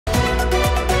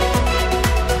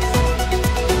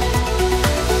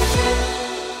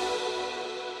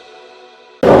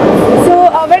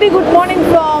A very good morning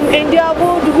from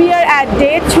IndiaWood. We are at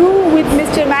day 2 with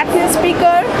Mr. Mattias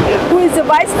Picker, who is the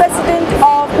Vice President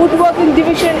of Woodworking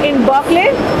Division in Bürkle.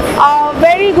 A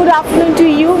very good afternoon to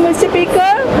you, Mr.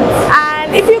 Picker.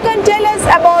 And if you can tell us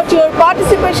about your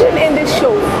participation in this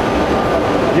show.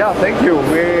 Yeah, thank you.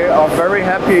 We are very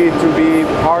happy to be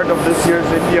part of this year's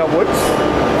IndiaWood.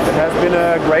 It has been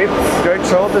a great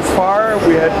show this far.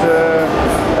 We had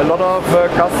a lot of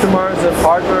customers and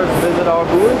partners visit our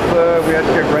booth. We had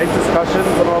great discussions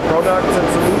on our products and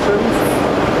solutions.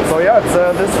 So yeah,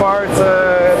 this far it's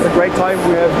a great time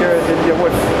we have here at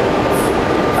IndiaWood.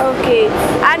 Okay,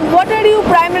 and what are you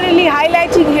primarily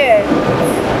highlighting here?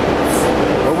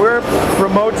 We're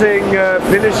promoting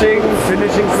finishing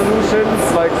solutions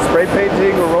like spray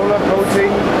painting or roller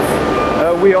coating.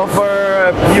 We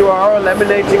offer PUR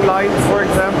laminating lines, for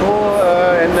example,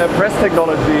 and press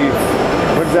technology,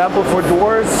 for example, for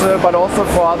doors, but also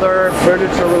for other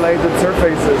furniture-related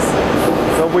surfaces.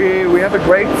 So we have a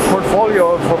great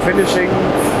portfolio for finishing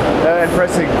and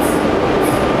pressing.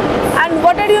 And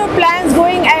what are your plans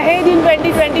going ahead in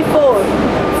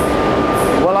 2024?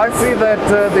 Well, I see that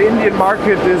the Indian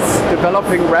market is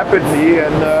developing rapidly,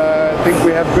 and I think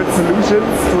we have good solutions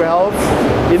to help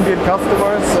Indian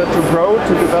customers to grow,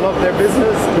 to develop their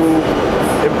business, to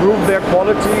improve their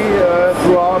quality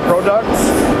through our products.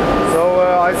 So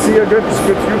I see a good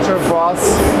future for us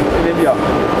in India.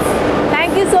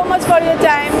 Thank you so much for your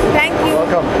time. Thank you.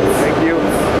 Welcome. Thank you.